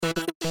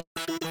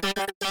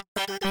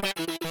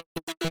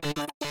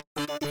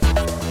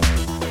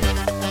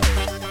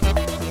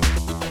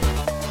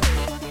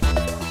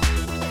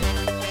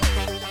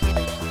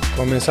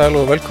Komið sæl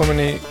og velkomin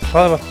í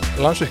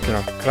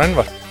Landsvirkjunar,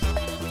 Grænvarp.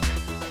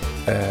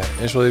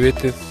 Eins og þið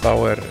vitið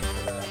þá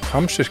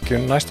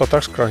Hvammsvirkjun næst á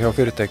dagskrá hjá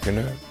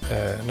fyrirtækinu,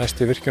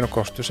 næsti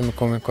virkjunarkostur sem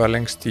kominn hvað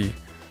lengst í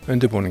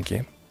undirbúningi.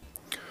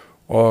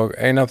 Og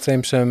ein af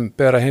þeim sem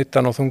bera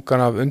hitan og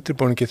þungan af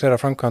undirbúningi þeirra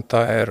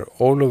framkvæmda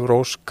Ólöf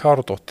Rós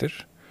Káradóttir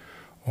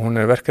og hún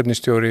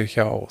verkefnisstjóri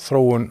hjá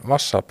þróun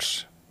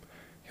vatnsafls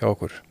hjá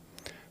okkur.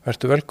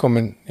 Vertu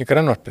velkomin í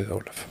Grænvarpið,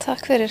 Ólöf.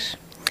 Takk fyrir.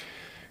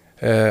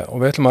 Og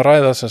við ætlum að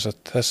ræða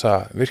þessa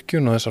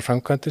virkjun og þessar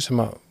framkvæmdir sem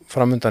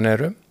framundan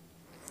eru.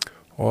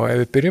 Og ef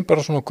við byrjum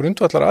bara svona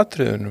grundvallar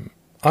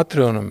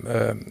atriðunum,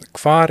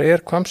 hvar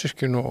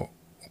Hvammsvirkjun og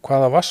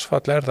hvaða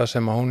vatnsfall það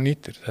sem hún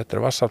nýtir?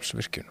 Þetta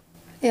vatnsaflsvirkjun.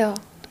 Já,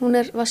 hún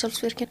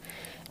vatnsaflsvirkjun.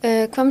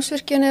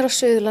 Hvammsvirkjun á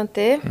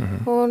Suðurlandi,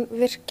 hún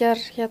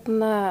virkjar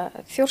hérna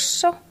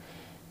Þjórsá.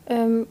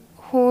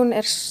 Hún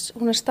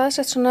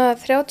staðsett svona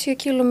 30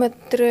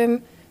 kílómetrum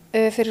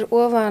fyrir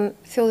ofan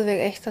þjóðveg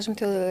 1, þar sem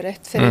þjóðvegur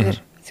 1 fyrir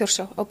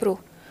Þjórsá á brú.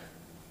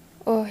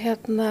 Og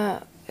hérna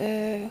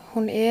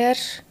hún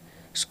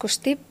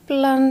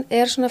stíflan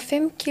svona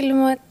 5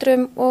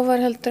 kílómetrum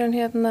ofar heldur en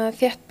hérna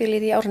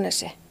þéttbýlið í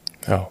Árnesi.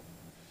 Já.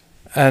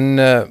 En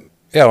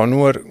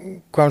nú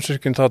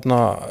Hvammsvirkjun þarna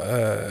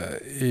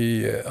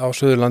á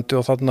Suðurlandi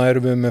og þarna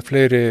erum við með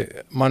fleiri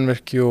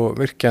mannvirki og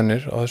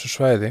virkjanir á þessu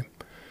svæði.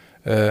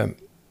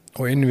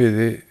 Og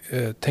innviði,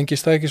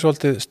 tengist það ekki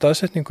svolítið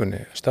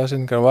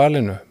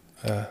staðsetningarvalinu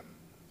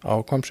á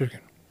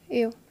Hvammsvirkjun?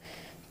 Jú,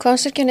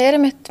 Hvammsvirkjun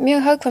einmitt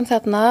mjög hagkvæm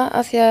þarna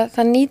af því að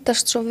það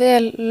nýtast svo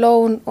vel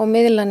lón og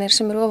miðlanir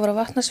sem ofar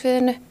á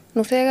vatnasviðinu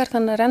nú þegar,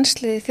 þannig að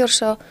rennsliði í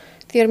Þjórsá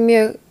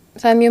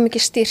það mjög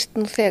mikið stýrt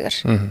nú þegar,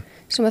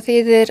 sem að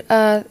þýðir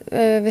að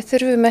við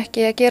þurfum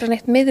ekki að gera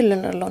neitt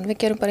miðlunarlón,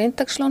 við gerum bara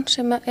inntakslón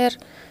sem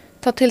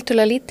þá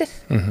tiltölulega lítið,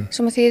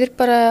 sem að þýðir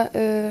bara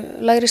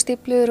lægri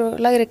stíflur og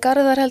lægri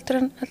garðar heldur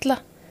en alla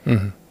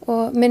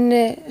og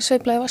minni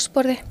sveifla í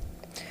vatnsborði.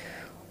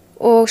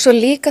 Og svo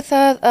líka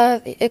það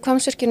að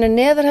Hvammsvirkjun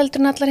neðar heldur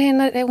en allar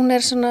hinar, hún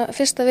svona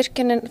fyrsta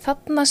virkjunin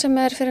þarna sem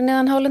fyrir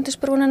neðan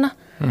hálendisbrúnina,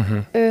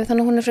 þannig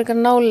að hún frekar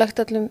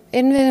nálægt öllum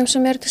innviðum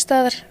sem til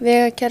staðar,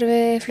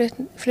 vegakerfi,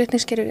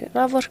 flutningskerfi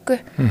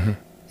raforku,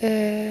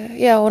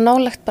 og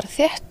nálægt bara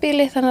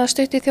þéttbýli, þannig að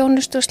stutt í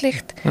þjónustu og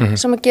slíkt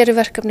sem að gera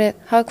verkefnið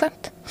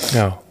hagkvæmt.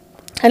 Já.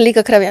 En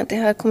líka krefjandi,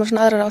 það koma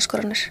svona aðrar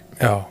áskoranir.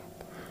 Já,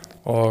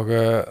 og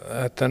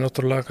þetta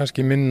náttúrulega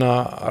kannski minna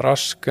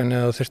rask en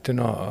eða þyrfti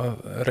að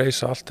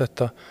reisa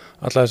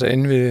alla þessa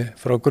innviði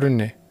frá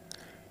grunni.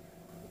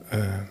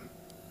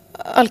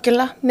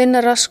 Algjörlega,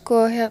 minna rask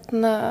og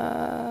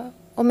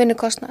minni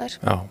kostnaður.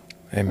 Já,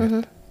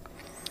 einmitt.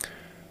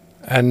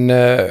 En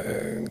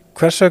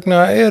hvers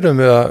vegna erum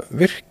við að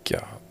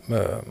virkja?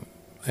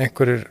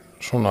 Einhverjir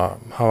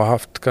hafa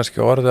haft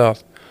kannski orðið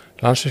að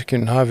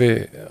Landsvirkjun hafi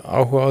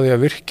áhuga á því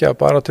að virkja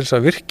bara til þess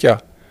að virkja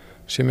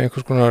sem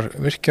einhvers konar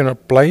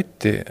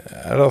virkjunarblæti.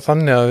 Það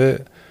þannig að við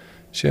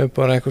séum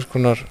bara einhvers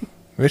konar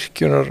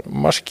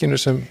virkjunarmaskínu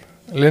sem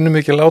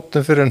linum ekki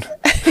látum fyrir en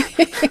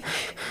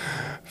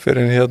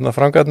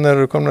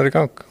framkvæmdirnar eru komnar í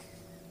gang?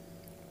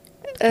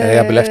 Eða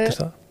jafnvel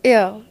eftir það?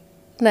 Já,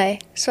 nei,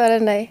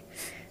 svarið nei.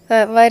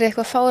 Það væri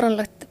eitthvað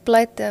fáránlegt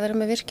blæti að vera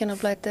með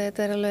virkjunarblæti.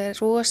 Þetta alveg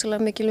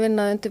rosalega mikil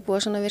vinna að undirbúa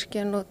svona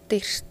virkjun og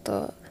dýrt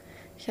og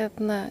ég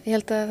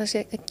held að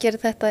það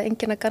gerir þetta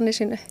enginn að ganni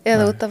sínu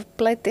eða út af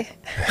blæti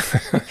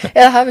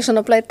eða hafi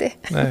svona blæti.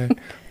 Nei,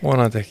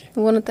 vonandi ekki.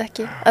 Vonandi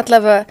ekki.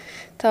 Allavega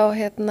þá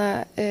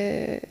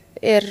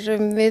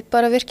erum við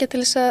bara að virkja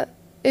til þess að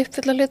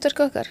uppfylla hlutverk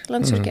okkar,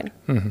 Landsvirkjun,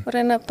 og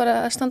reyna bara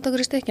að standa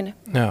okkur í stykkinu.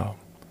 Já.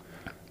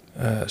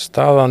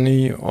 Staðan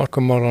í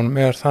orkumálunum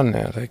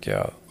þannig að ekki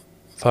að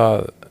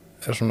það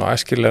svona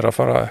æskilegra að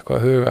fara eitthvað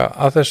að huga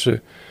að þessu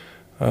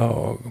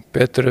og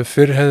betur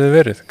fyrr hefði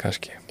verið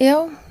kannski. Já,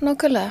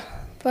 nákvæmlega.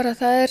 Bara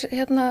það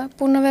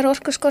búin að vera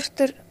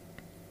orkuskortur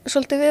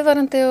svolítið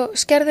viðvarandi og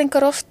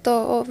skerðingar oft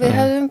og við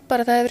hefðum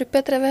bara, það hefur verið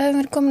betra ef við hefðum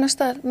verið komin að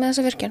stað með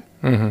þessa virkjun.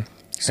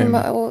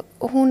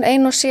 Og hún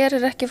ein og sér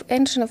ekki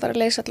einu sinni að fara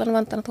að leysa allan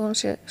vandan þó hún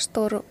sé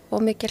stór og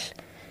mikil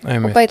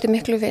og bætir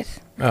miklu við.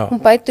 Já.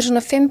 Hún bætir svona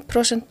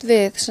 5%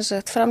 við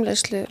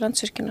framleiðslu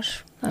Landsvirkjunar.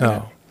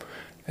 Já,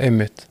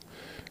 einmitt.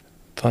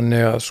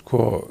 Þannig að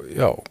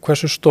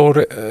hversu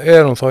stór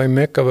hún þá í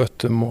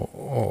megavöttum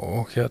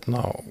og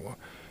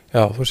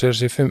þú sér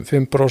þessi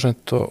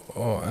 5%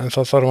 en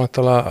það þarf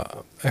vantilega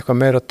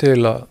eitthvað meira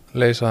til að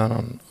leysa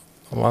þennan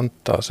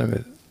vanda sem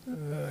við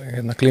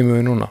glímum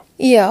við núna.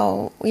 Já,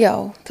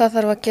 það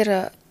þarf að gera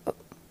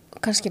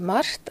kannski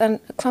margt, en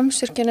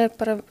Hvammsvirkjun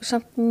bara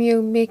samt mjög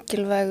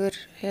mikilvægur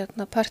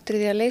partur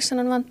í því að leysa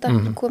þennan vanda,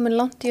 komin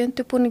langt í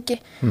undirbúningi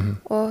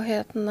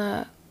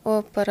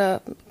og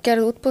bara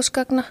gerðu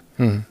útboðsgagna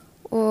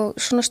og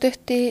svona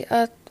stutt í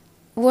að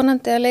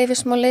vonandi að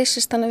leyfismál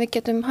leysist þannig að við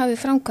getum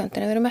hafið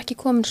framkvæmdina. Við erum ekki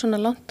komin svona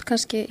langt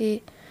kannski í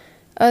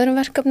öðrum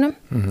verkefnum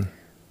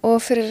og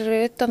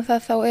fyrir utan það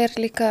þá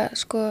líka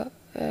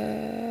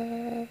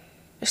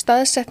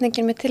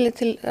staðsetningin með tillit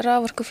til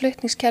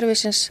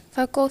raforkuflutningskerfisins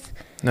það góð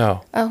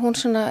að hún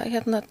svona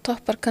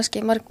toppar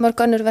kannski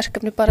mörg önnur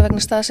verkefni bara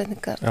vegna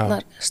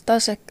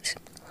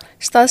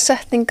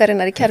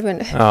staðsetningarinnar í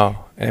kerfinu. Já,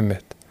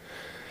 einmitt.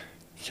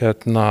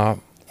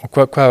 Og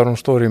hvað er hún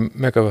stór í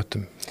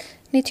megavöttum?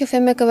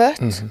 95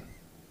 megavött.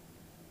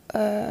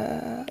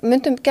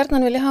 Myndum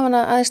gjarnan vilja hafa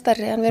hana aðeins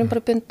stærri en við erum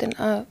bara bundin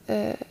af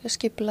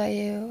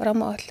skipulagi og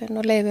rammaáætlun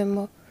og leyfum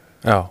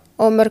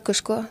og mörgu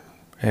sko.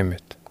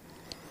 Einmitt.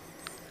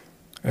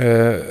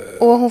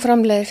 Og hún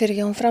framleiðir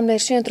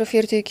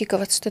 740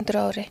 gigawattstundir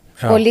á ári.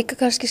 Og líka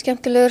kannski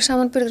skemmtilegur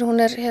samanburður,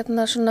 hún er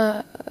svona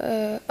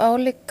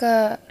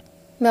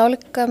með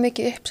álíka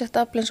mikið uppsett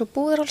afl eins og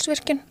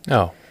Hvammsvirkjun.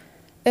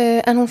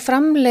 En hún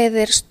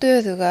framleiðir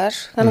stöðugar,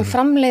 þannig hún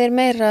framleiðir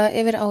meira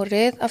yfir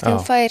árið af því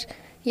hún fær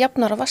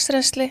jafnara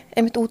vatnsrennsli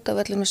einmitt út af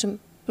öllum þessum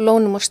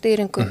lónum og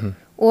stýringum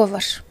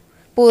ofar.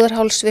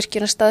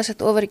 Hvammsvirkjun er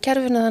staðsett ofar í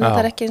kerfinu þannig að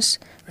það er ekki eins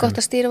gott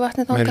að stýra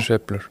vatnið þangað. Meiri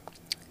sveiflur.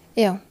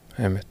 Já.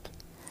 Einmitt.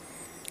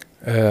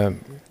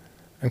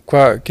 En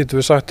hvað getum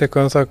við sagt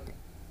eitthvað það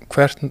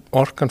hvert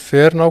orkan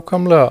fer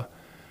nákvæmlega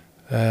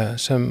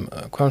sem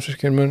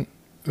Hvammsvirkjun mun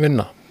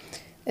vinna?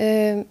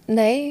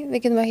 Nei, við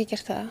getum ekki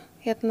gert það.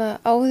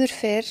 Áður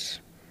fyrr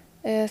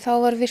þá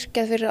var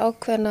virkjað fyrir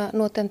ákveðna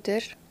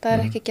notendur. Það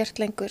er ekki gert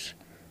lengur.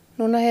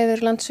 Núna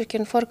hefur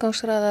Landsvirkjun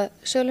forgangsraðað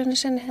sölunni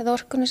sinni eða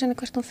orkunni sinni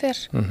hvert hún fer.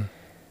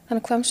 Þannig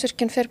að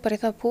Hvammsvirkjun fer bara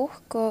í það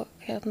búk og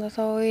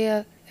þá í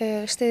að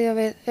styðja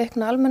við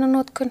aukna almenna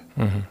notkun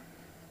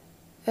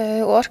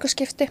og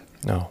orkuskipti.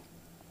 Já.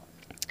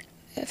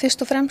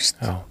 Fyrst og fremst.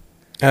 Já.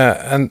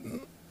 En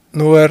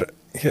nú er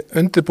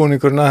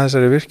undirbúningurinn að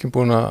þessari virkjun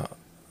búin að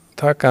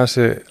taka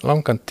hansi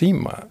langan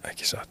tíma,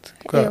 ekki satt?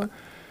 Jú.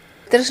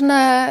 Þetta er svona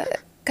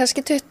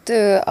kannski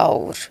 20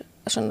 ár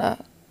svona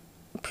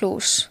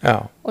plús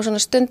og svona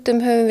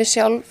stundum höfum við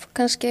sjálf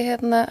kannski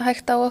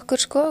hægt á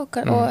okkur sko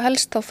og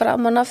helst þá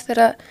framan af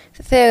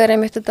þegar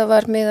einmitt þetta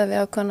var miðað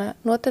við ákveðna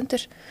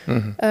notendur.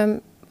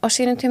 Á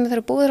sínum tíma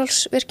þegar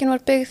Hvammsvirkjun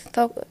var byggð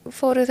þá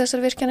fóru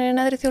þessar virkjanir í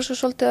neðri Þjórsá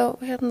svolítið á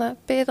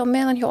byggð á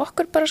meðan hjá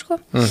okkur bara sko.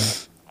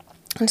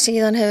 En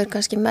síðan hefur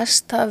kannski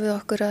mest hafið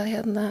okkur að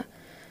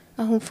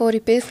hún fór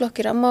í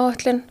byggðflokki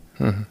rammaáætlun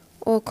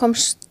og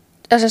komst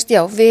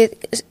við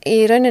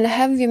í rauninni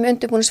hefjum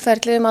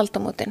undirbúningsferli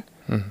aldamótin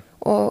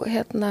og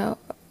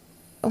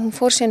hún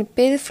fór síðan í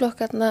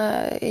byggðflokk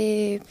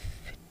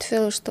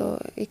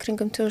í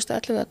kringum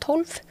 2011 eða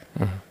 12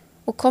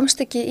 og komst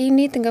ekki í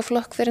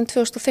nýtingaflokk fyrir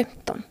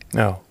 2015.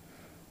 Já.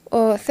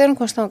 Og þegar hún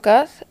komst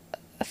þangað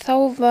þá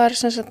var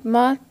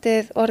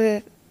matið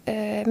orðið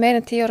meira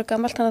en 10 ára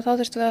gamalt, þannig að þá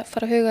þurftum við að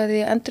fara að huga því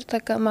að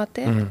endurtaka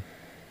matið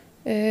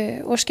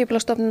og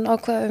Skipulagsstofnun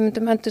ákvað við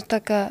myndum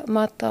endurtaka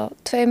mat á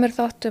 2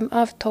 þáttum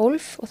af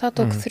 12 og það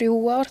tók 3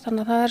 ár,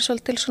 þannig að það er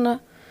svolítil svona,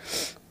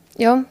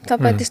 það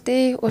bætist í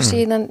og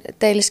síðan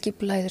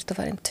deiliskipulagið þurfti að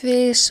fara inn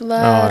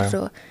tvisvar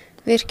og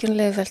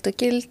virkjunarleyfi fellt og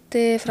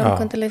gildi,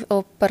 framkvæmdarleyfi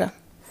og bara.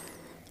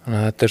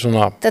 Þannig að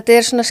þetta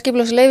er svona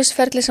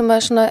skipulagsleyfisferli sem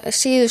að svona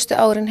síðustu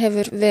árin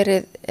hefur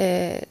verið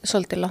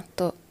svolítið langt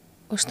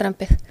og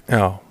strempið.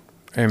 Já,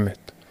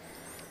 einmitt.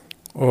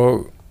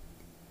 Og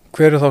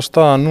hver er þá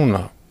staðan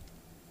núna?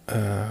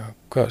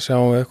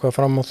 Sjáum við eitthvað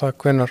fram á það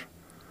hvenær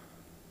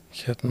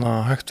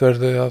hægt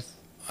verði að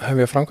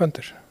hefja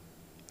framkvæmdir?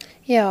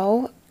 Já,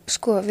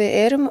 sko, við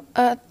erum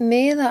að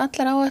miða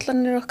allar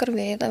áætlanir okkar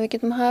við að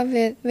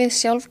við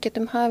sjálf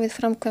getum hafið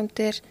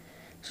framkvæmdir,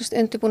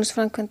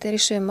 undirbúningsframkvæmdir í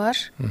sumar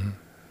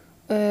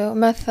og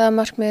með það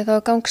markmiðið þá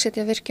að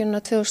gangsetja virkjunina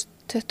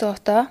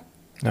 2028.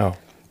 Já.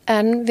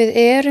 En við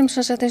erum,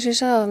 eins og ég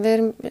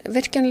sagði,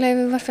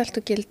 virkjunarleyfi var fellt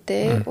og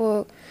gildi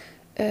og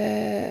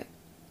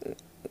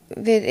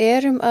við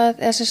erum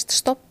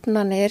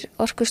stofnanir,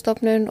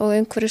 Orkustofnun og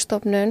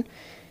Umhverfisstofnun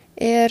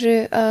eru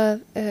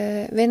að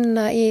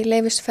vinna í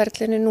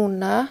leyfisferlinu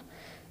núna.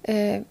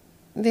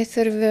 Við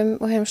þurfum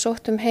og hefum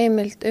sótt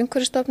heimild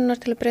Umhverfisstofnunar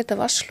til að breyta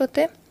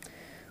vatnsfloti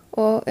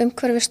og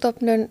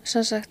Umhverfisstofnun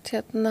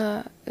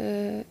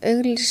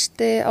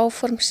auglýsti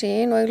áform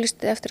sín og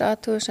auglýsti eftir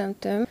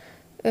athugasemdum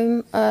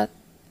að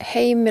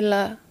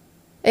heimila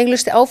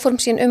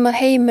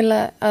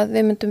að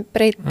við myndum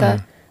breyta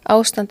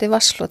ástandi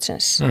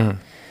vatnsflotsins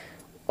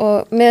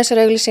og með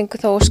þessari auglýsingu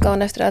þá óskaði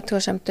hún eftir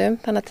athugasemdum,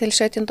 þannig að til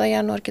 17.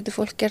 janúar getur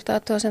fólk gert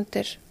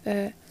athugasemdir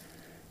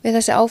við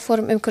þessi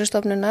áform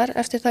Umhverfisstofnunar.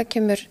 Eftir það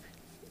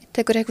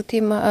tekur eitthvað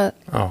tíma að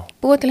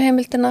búa til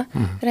heimildina.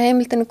 Þegar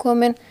heimildin er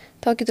komin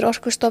þá getur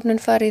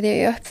Orkustofnun farið í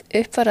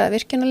uppfara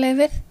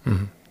virkjunarleyfið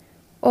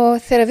og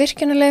þegar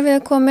virkjunarleyfið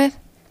er komið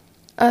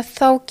að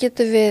þá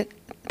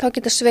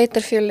geta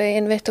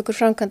sveitarfélögin veitt okkur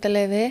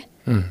framkvæmdarleyfi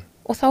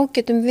og þá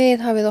getum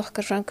við hafið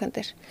okkar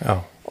framkvæmdir. Já.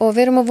 Og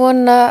við erum að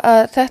vona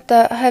að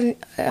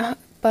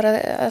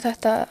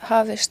þetta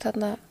hafist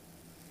þarna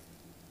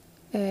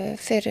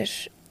fyrir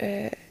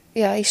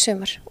í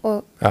sumar.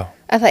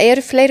 En það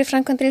eru fleiri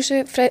framkvæmdir í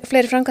þessu,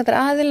 fleiri framkvæmdar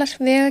aðilar,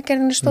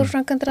 Vegagerðin er stór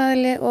framkvæmdar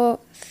aðili og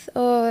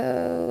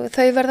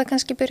þau verða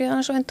kannski byrja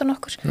aðeins og undan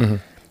okkur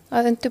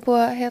að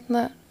undirbúa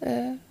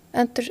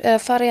eða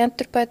fara í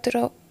endurbætur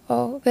á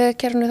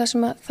vegakerfinu þar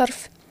sem að þarf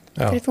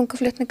fyrir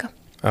þungaflutninga.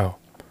 Já.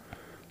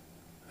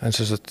 En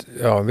sem sagt,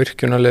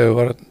 virkjunarleyfi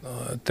var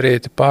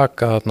dregið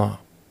tilbaka þarna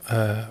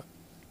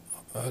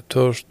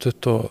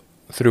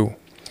 2023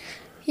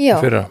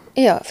 fyrra.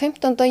 Já,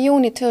 15.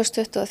 júní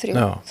 2023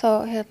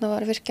 þá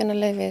var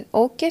virkjunarleyfið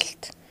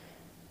ógilt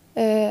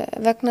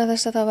vegna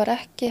þess að það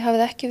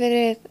hafði ekki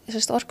verið,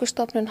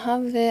 Orkustofnun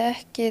hafði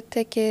ekki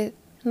tekið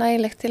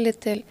nægilegt tillit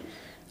til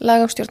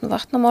laga um stjórn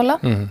vatnamála,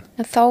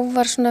 en þá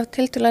var svona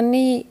tiltölulega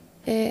ný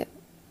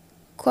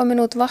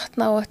komin út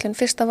vatnaáætlun,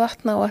 fyrsta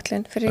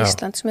vatnaáætlun fyrir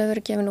Ísland sem hefur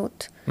verið gefin út.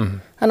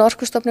 Þannig að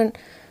Orkustofnun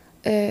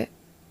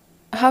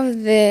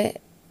hafði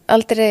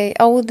aldrei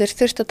áður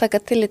þurft að taka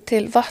tillit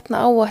til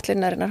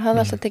vatnaáætlunarinnar, hafði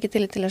alltaf tekið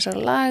tillit til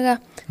þessara laga,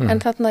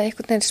 en þarna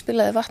einhvern veginn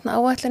spilaði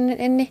vatnaáætlunin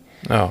inni.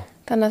 Já.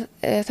 Þannig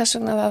að þess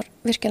vegna var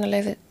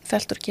virkjunarleyfið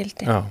fellt úr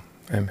gildi. Já,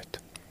 einmitt.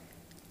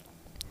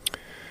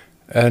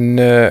 En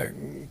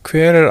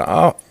hver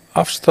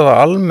afstaða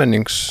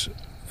almennings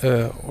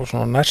og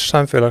svona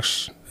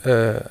nærsamfélags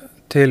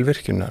til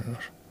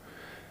virkjunarinnar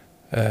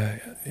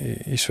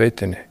í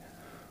sveitinni?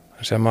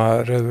 Sem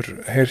maður hefur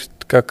heyrt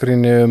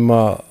gagnrýni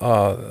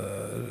að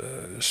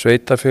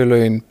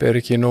sveitarfélögin ber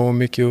ekki nógu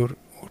mikið úr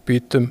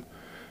býtum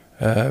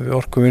við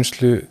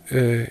orkuvinnslu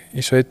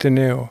í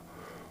sveitinni og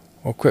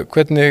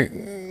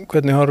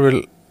hvernig horfir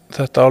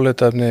þetta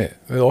álitaefni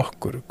við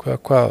okkur?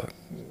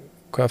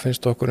 Hvað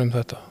finnst okkur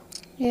þetta?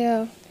 Já,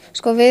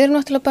 við erum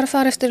náttúrulega bara að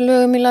fara eftir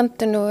lögum í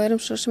landinu og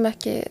erum svo sem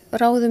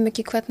ráðum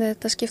ekki hvernig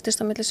þetta skiptist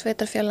á milli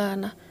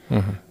sveitarfélagana.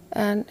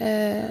 En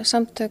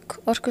samtök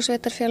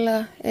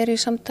orkusveitarfélaga eru í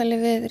samtali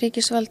við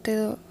ríkisvaldið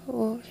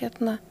og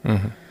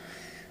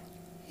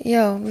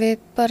já, við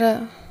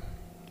bara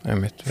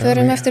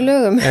förum eftir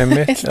lögum.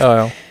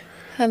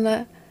 Þannig.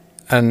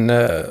 En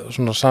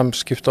svona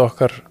samskipti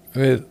okkar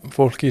við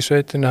fólki í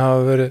sveitinni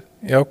hafa verið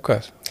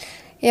jákvæð?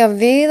 Já,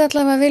 við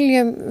allavega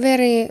viljum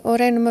og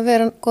reynum að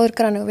vera góður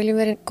granni og viljum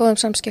vera í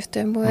góðum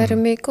samskiptum og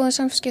erum í góðum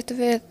samskiptum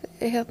við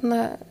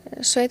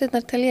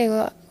sveitirnar til ég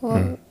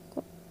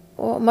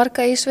og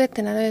marga í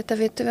sveitina. Þetta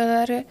vitum við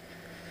að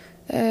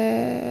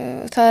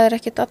það er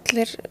ekkit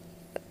allir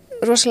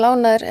rosalega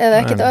ánægðir eða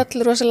ekkit öll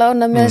rosalega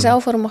ánægð með þessi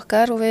áform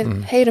okkar og við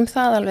heyrum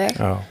það alveg.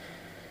 Já.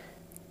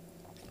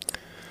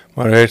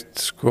 Maður heyrt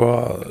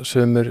að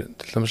sumir,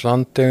 til dæmis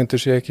landeigendur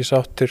sé ekki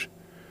sáttir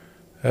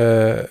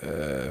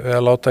við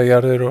að láta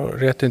jarðir og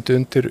réttindi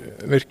undir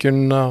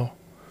virkjunina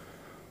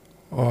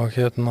og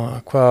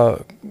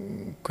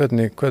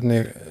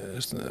hvernig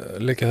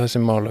liggja þessi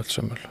mál öll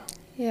sömul?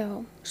 Já,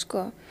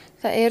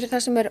 það eru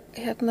það sem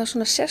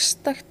svona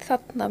sérstakt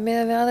þarna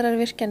með við aðrar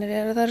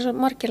virkjanir það eru svo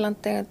margir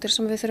landeigendur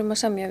sem við þurfum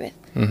að semja við.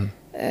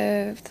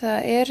 Það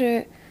eru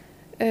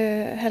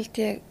held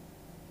ég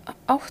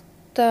 8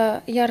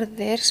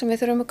 jarðir sem við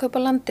þurfum að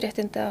kaupa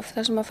landréttindi af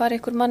þar sem að fara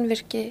ykkur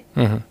mannvirki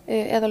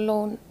eða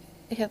lón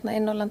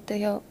inn á landi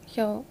hjá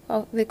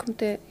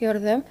viðkomandi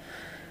jörðum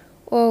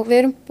og við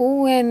erum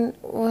búin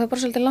og það er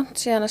bara svolítið langt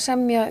síðan að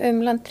semja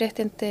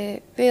landréttindi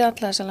við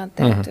alla þessa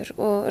landeigendur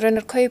og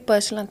raunar kaupa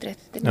þessi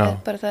landréttindi með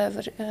bara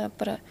það er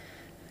bara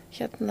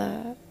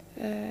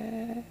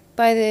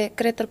bæði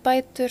greiddar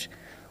bætur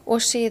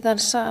og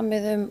síðan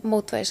samið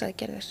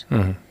mótvægisaðgerðir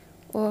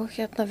og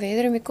við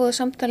erum í góðu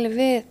samtali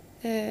við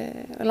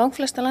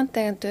langflesta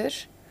landeigendur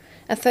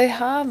en þau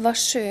hafa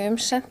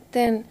sent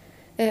inn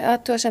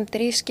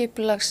athugasemdir í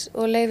skipulags-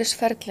 og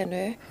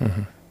leyfisferlinu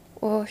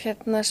og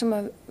sem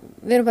að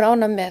við erum bara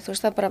ánægð með,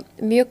 það er bara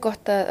mjög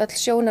gott að öll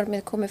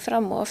sjónarmið komi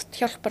fram og oft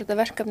hjálpar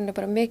þetta verkefninu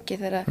bara mikið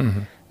þegar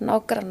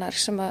nágrannar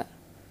sem að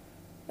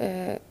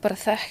bara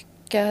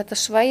þekkja þetta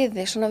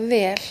svæði svona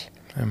vel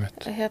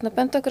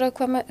benda okkur á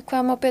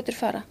hvað má betur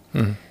fara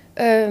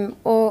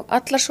og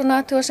allar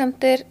svona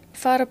athugasemdir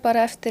fara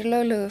bara eftir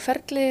löglegu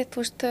ferli,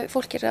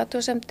 fólk gerir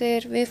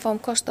athugasemdir, við fáum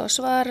kosta að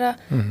svara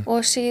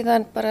og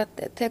síðan bara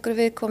tekur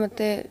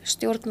viðkomandi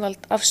stjórnvald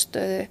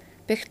afstöðu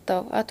byggt á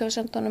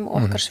athugasemdunum og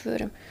okkar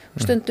svörum.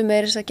 Stundum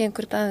þess að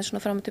gengur þetta aðeins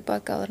svona fram og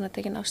tilbaka áður en að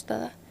tekin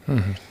afstaða.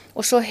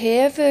 Og svo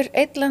hefur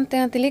einn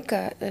landeigandi líka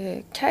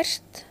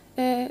kært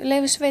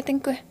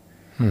leyfisveitingu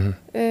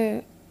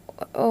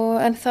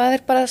en það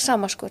er bara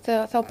sama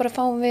þá bara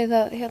fáum við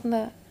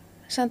að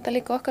senda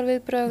líka okkar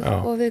viðbrögð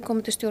og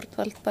viðkomandi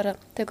stjórnvald bara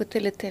tekur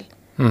tillit til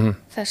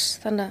þess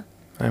þannig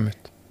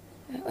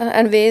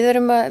en við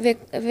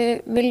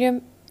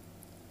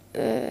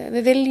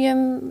viljum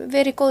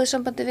vera í góðu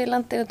sambandi við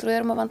landeigendur og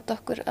erum að vanda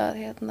okkur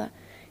að gera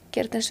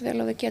þetta eins vel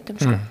og við getum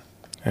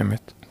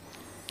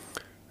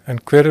En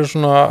hver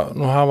svona,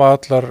 nú hafa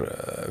allar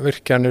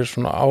virkjanir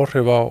svona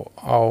áhrif á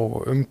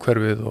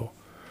umhverfið og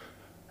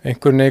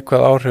einhver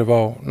neikvæð áhrif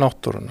á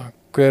náttúruna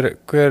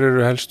hver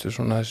eru helstu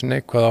svona þessi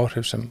neikvæð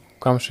áhrif sem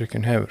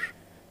Hvammsvirkjun hefur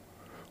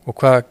og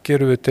hvað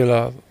gerum við til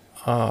að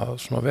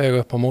svona vega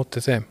upp á móti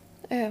þeim?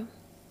 Já,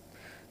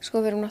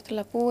 við erum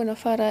náttúrulega búin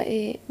að fara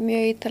í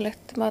mjög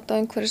ítarlegt mat á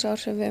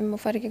umhverfisáhrifum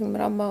og fara í gegnum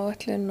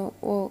rammaáætlun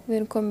og við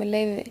erum komið með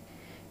leyfi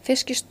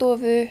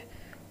Fiskistofu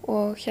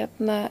og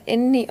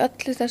inn í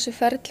öllu þessu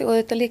ferli og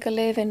þetta líka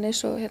leyfin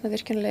eins og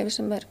virkjunarleyfi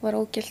sem var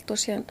ógilt og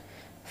síðan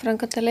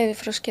framkvæmdaleyfi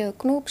frá Skeið og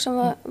Gnúp sem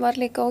var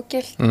líka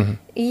ógilt.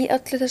 Í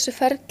öllu þessu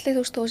ferli,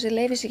 þú veist, og þessi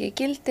leyfi sig í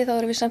gildi, þá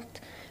erum við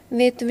samt,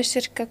 vitum við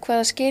sirka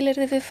hvaða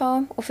skilyrði við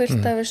fáum og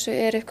fullt af þessu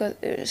eitthvað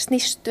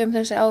snýst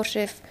þessi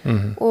áhrif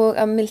og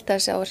að milda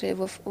þessi áhrif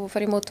og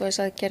fara í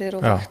mótvægisaðgerðir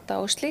og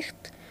vakta og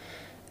slíkt.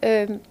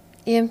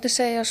 Ég myndi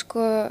segja sko,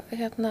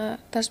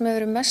 það sem hefur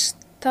verið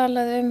mest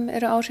talað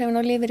eru áhrifin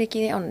á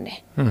lífríkið í ánni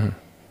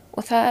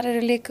og þar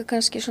eru líka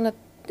kannski svona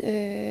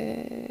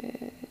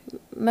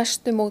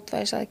mestu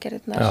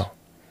mótvægisaðgerðirnar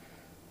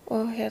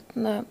og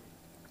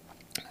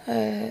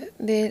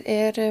við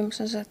erum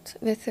sem sagt,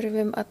 við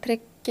þurfum að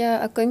tryggja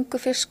að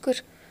göngufiskur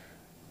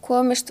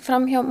komist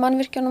fram hjá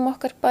mannvirkjunum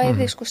okkar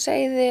bæði sko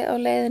seiði á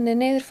leiðinni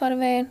niður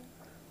farvegin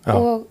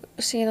og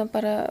síðan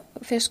bara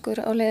fiskur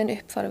á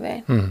leiðinni upp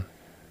farvegin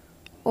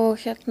og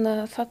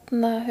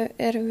þarna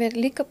erum við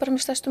líka bara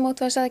með stærstu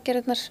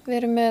mótvægisaðgerðirnar, við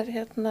erum með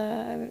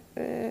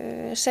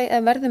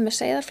verðum með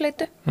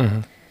seiðarfleitu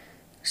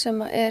sem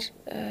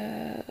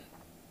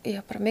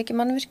bara mikið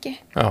mannvirki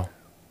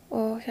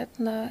og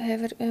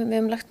við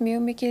hefum lagt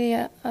mjög mikið í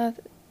að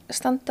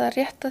standa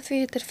rétt að því,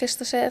 þetta er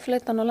fyrsta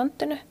seiðarfleitan á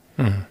landinu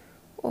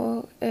og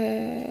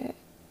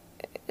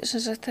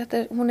sem sagt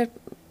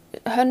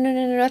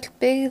hönnunin öll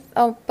byggð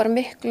á bara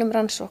miklum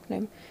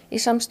rannsóknum í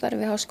samstarfi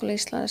við Háskóla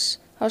Íslands,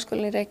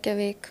 Háskóla í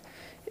Reykjavík,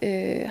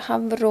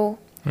 Hafró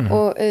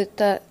og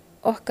auðvitað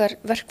okkar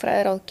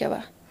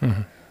verkfræðiráðgjafa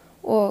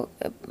og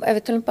ef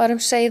við tölum bara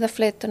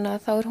seiðarfleituna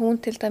þá hún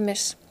til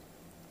dæmis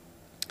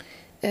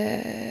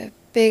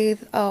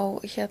byggð á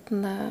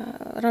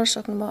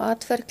rannsóknum á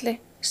atferli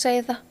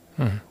seiða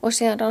og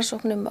síðan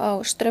rannsóknum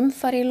á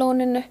straumfari í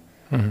lóninu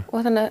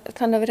og þannig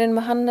að við reynum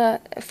að hanna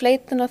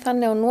fleituna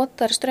þannig og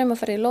notar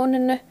straumfari í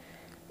lóninu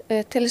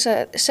til þess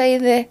að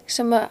seiði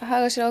sem að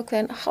haga sér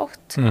ákveðin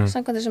hátt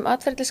samkvæmt þessum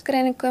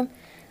atferlisgreiningum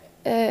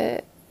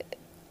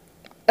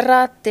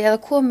rati eða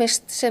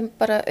komist sem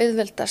bara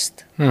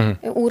auðveldast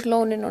úr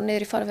lóninu og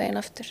niður í farvegin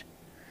aftur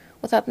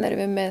og þarna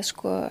erum við með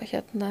sko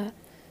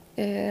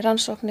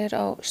rannsóknir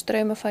á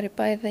straumafari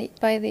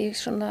bæði í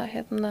svona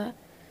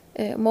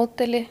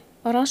módeli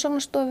á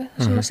rannsóknastofu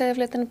sem að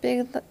seiðarfleitan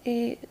byggð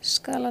í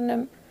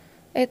skalanum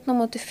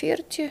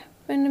 1:40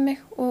 minnum mig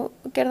og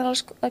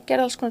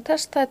gerði alls konar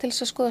test, það til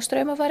þess að skoða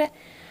straumafari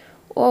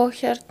og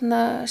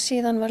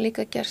síðan var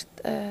líka gert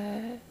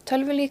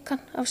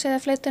tölvulíkan af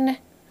seiðarfleitunni,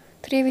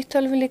 þrívítt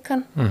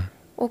tölvulíkan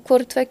og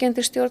hvoru tveggja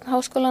undir stjórn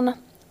háskólana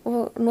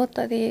og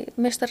notaði í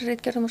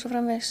meistararitgerðum og svo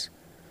framvegis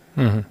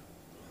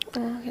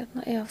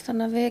og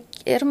þannig að við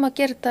erum að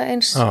gera þetta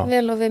eins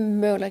vel og við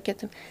mögulega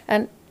getum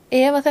en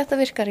ef að þetta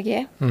virkar ekki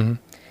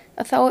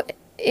að þá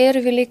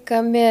erum við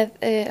líka með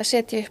að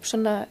setja upp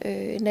svona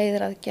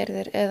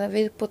neyðaraðgerðir eða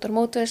viðbótar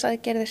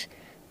mótvægisaðgerðir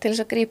til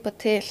þess að grípa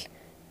til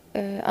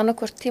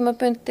annarkvort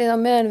tímabundið á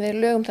meðan við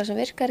lögum það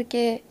sem virkar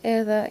ekki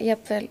eða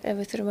jafnvel ef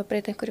við þurfum að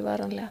breyta einhverju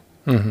varanlega.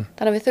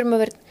 Þannig að við þurfum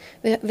að vera,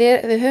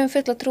 við höfum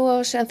fulla trú á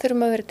þessu en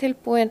þurfum að vera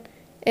tilbúin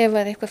ef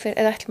eitthvað fer,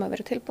 eða ætlum að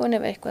vera tilbúin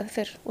ef eitthvað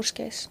fer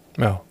úrskeiðis.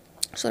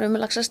 Svo erum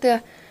við lagsastiga,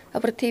 það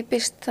er bara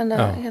típist þannig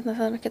að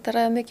það er ekki að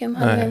ræða mikið hann,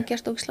 við höfum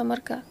gert ógeðslega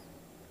marga,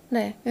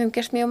 við höfum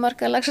gert mjög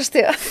marga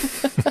lagsastiga.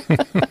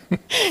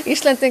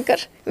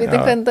 Íslendingar, við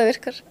veitum hvernig það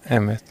virkar.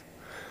 Einmitt.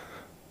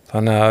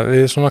 Þannig að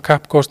við svona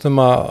kappkostum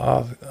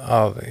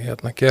að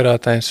gera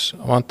þetta eins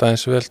vanda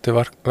eins vel til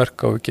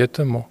verka og við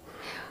getum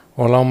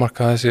og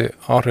lágmarka þessi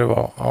áhrif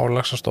á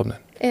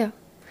laxastofnin. Já.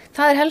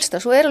 Það er helsta,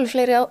 svo er alveg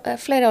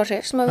fleiri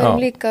áhrif sem við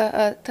erum líka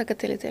að taka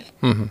tillit til.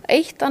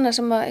 Eitt annað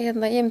sem ég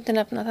myndi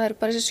nefna, það eru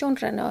bara þessi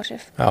sjónrænu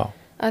áhrif.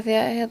 Af því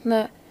að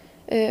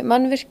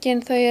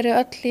mannvirkin þau eru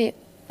öll í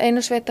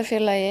einu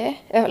sveitafélagi,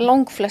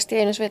 langflest í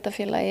einu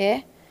sveitafélagi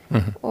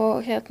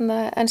og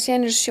en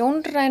síðan eru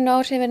sjónrænu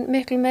áhrifin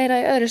miklu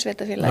meira í öðru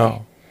sveitafélagi.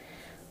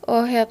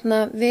 Og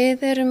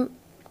við erum,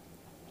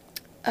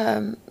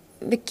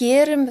 við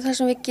gerum það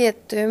sem við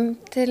getum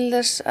til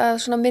þess að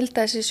svona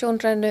milda þessi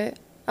sjónrænu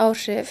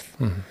áhrif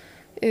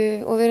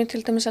og við erum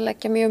til dæmis að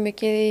leggja mjög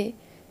mikið í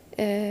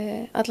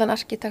allan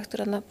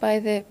arkitekturana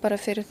bæði bara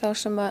fyrir þá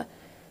sem að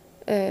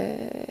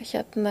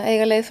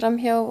eiga leið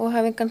framhjá og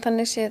hafa engan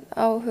þannig séð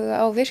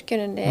áhuga á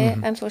virkjuninni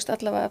en þú veist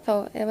allavega þá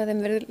ef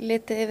þeim verður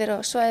litið yfir á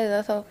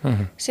svæðið þá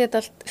sé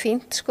þetta allt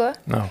fínt sko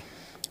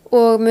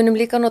og munum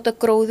líka nota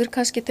gróður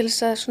kannski til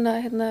þess að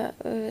svona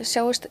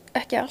sjáist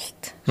ekki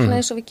allt svona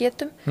eins og við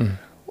getum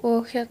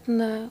og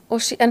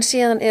en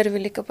síðan erum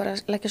við líka bara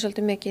að leggja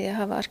svolítið mikið í að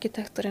hafa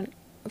arkitekturinn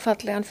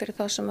fallegan fyrir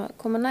þá sem að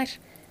koma nær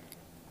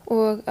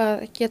og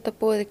að geta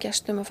boðið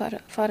gestum að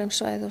fara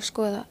svæðið og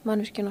skoða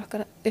mannvirkjun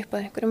okkar upp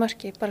að einhverju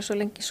marki bara svo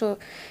lengi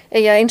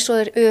eins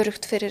og þeir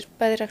örugt fyrir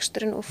bæði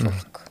reksturinn og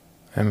fólk.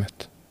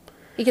 Einmitt.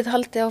 Ég get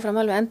haldið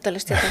áfram alveg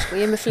endalaust sko,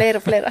 ég er með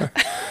fleira.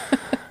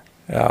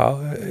 Já,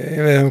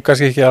 við höfum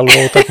kannski ekki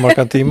alveg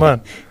ótakmarkan tíma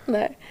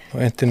og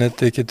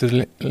internetið getur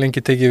lengi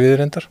tekið við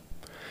reyndar.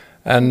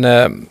 En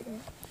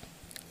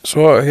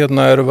Svo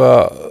hérna erum við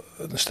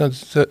að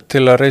stendur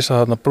til að reisa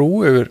þarna brú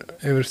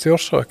yfir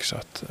Þjórsá, ekki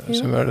satt,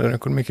 sem verður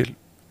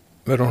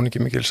hún ekki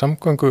mikil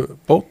samgöngu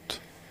bót?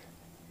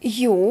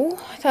 Jú,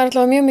 það er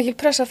alltaf mjög mikil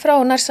pressa frá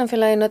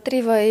nærsamfélaginu að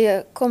drífa í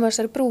að koma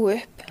þessari brú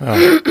upp.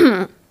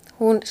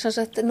 Hún, sem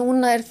sagt,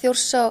 núna er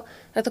Þjórsá,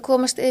 þetta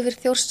komast yfir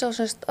Þjórsá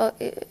sem sagt,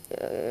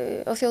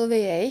 á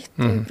þjóðvegi 1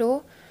 yfir brú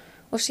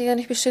og síðan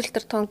upp í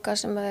Sultartanga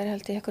sem er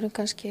held í einhverjum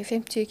kannski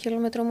 50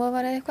 km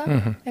ofar eða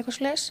eitthvað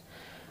slags.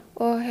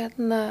 Og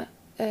hérna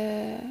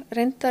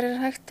reyndar er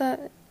hægt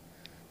að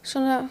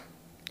svona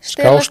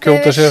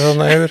skáskjóta sér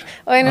þarna yfir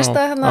og einu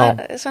stað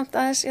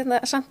hérna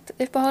samt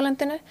upp á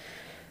hálendinu.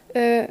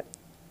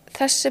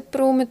 Þessi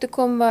brú myndi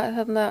koma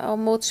þarna á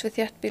móts við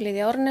þéttbýlið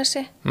í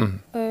Árnesi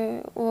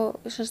og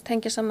svona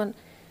tengja saman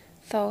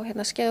þá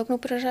hérna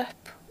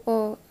Skeiðagnúpurarhrepp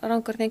og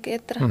Rangárþing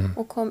ytra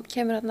og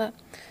kemur hérna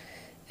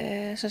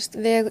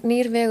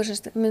nýr vegur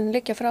mun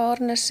liggja frá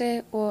Árnesi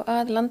og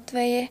að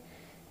Landvegi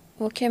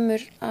og kemur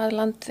að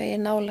Landvegi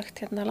nálægt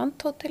hérna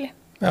Landhóteli.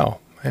 Já,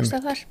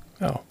 einmitt.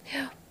 Já.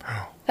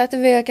 Þetta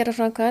er vegagerðar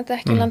framkvæmd,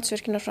 ekki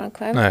Landsvirkjunar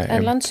framkvæmd,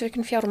 en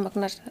Landsvirkjun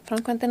fjármagnar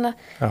framkvæmdina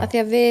að því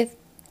að við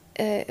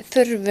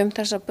þurfum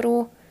þessa brú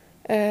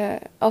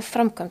á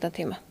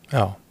framkvæmdatíma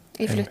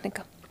í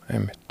flutninga.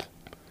 Einmitt.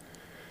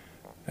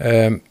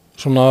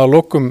 Svona að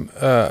lokum,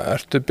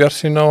 ertu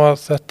bjartsýn á að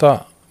þetta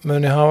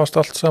muni hafast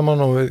allt saman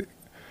og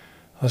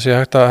það sé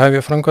hægt að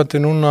hefja framkvæmdi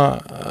núna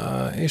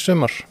í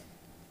sumar?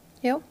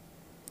 Já.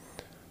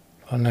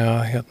 Þannig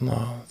að hérna,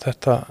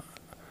 þetta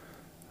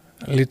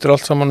lítur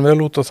allt saman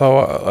vel út og þá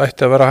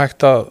ætti að vera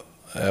hægt að,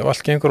 ef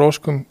allt gengur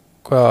óskum,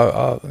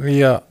 að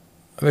vía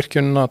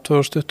virkjunina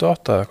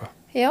 2028 eða eitthvað.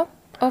 Já,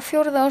 á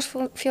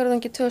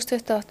fjórðungi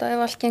 2028 ef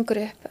allt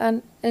gengur upp, en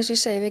eins og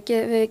ég segi,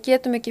 við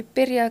getum ekki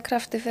byrjað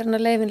krafti fyrir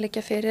að leyfin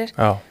liggja fyrir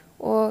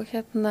og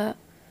hérna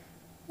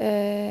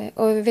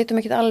og við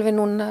vitum ekki alveg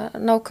núna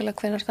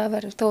nákvæmlega hvenær það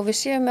verður, þó við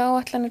séum með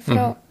áætlanir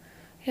frá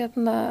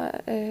hérna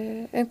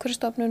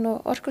Umhverfisstofnun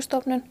og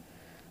Orkustofnun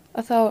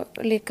að þá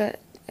líka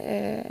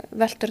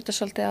veltur þetta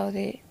svolítið á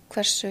því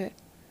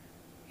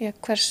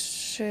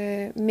hversu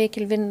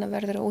mikil vinna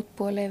verður að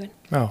útbúa leyfin.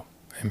 Já,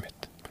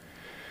 einmitt.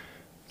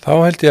 Þá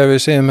held ég að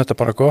við segjum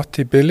þetta bara gott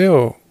í bili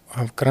og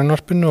af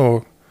Grænvarpinu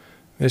og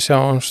við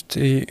sjáumst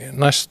í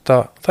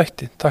næsta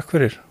þætti. Takk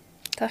fyrir.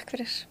 Takk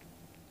fyrir.